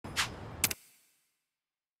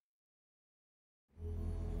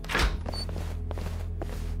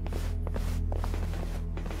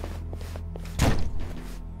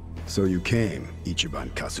So you came,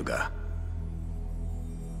 Ichiban Kasuga.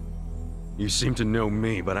 You seem to know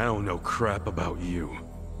me, but I don't know crap about you.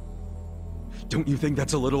 Don't you think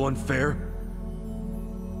that's a little unfair?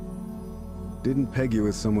 Didn't peg you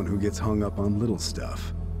as someone who gets hung up on little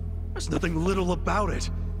stuff. There's nothing little about it.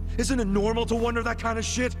 Isn't it normal to wonder that kind of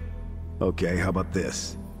shit? Okay, how about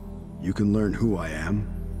this? You can learn who I am,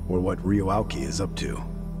 or what Ryoaoki is up to.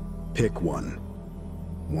 Pick one.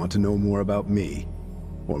 Want to know more about me,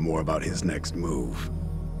 or more about his next move?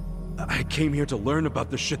 I came here to learn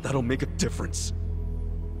about the shit that'll make a difference.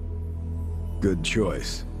 Good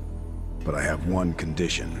choice. But I have one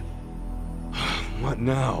condition. What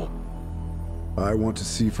now? I want to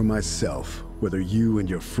see for myself whether you and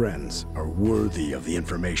your friends are worthy of the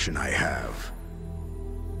information I have.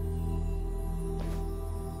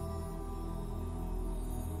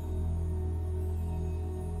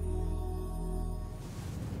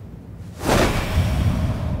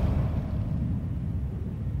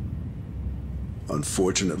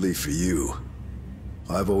 Unfortunately for you,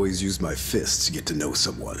 I've always used my fists to get to know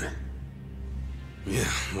someone.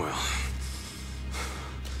 Yeah, well...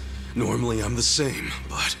 Normally I'm the same,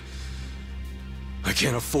 but... I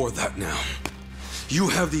can't afford that now. You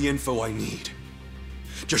have the info I need.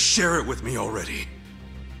 Just share it with me already.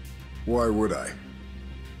 Why would I?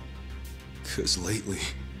 'Cause lately...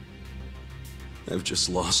 I've just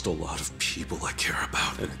lost a lot of people I care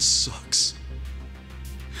about, and it sucks.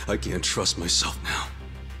 I can't trust myself now.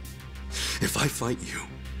 If I fight you,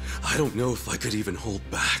 I don't know if I could even hold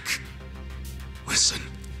back. Listen,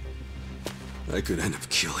 I could end up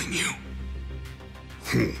killing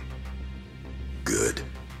you. Good.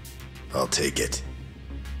 I'll take it.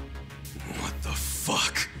 What the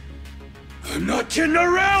fuck? I'm not kidding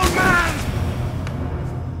around, man!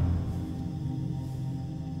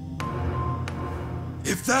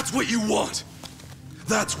 If that's what you want,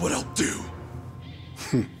 that's what I'll do.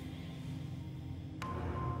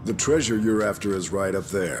 The treasure you're after is right up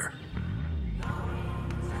there.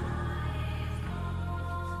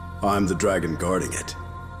 I'm the dragon guarding it.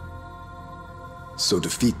 So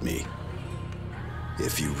defeat me,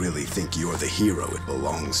 if you really think you're the hero it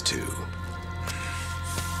belongs to.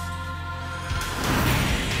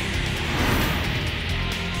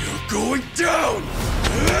 You're going down!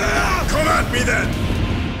 Come at me then!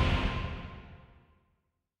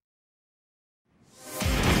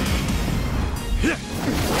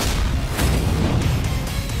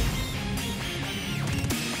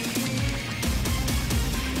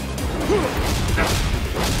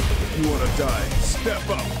 You wanna die? Step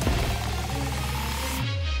up!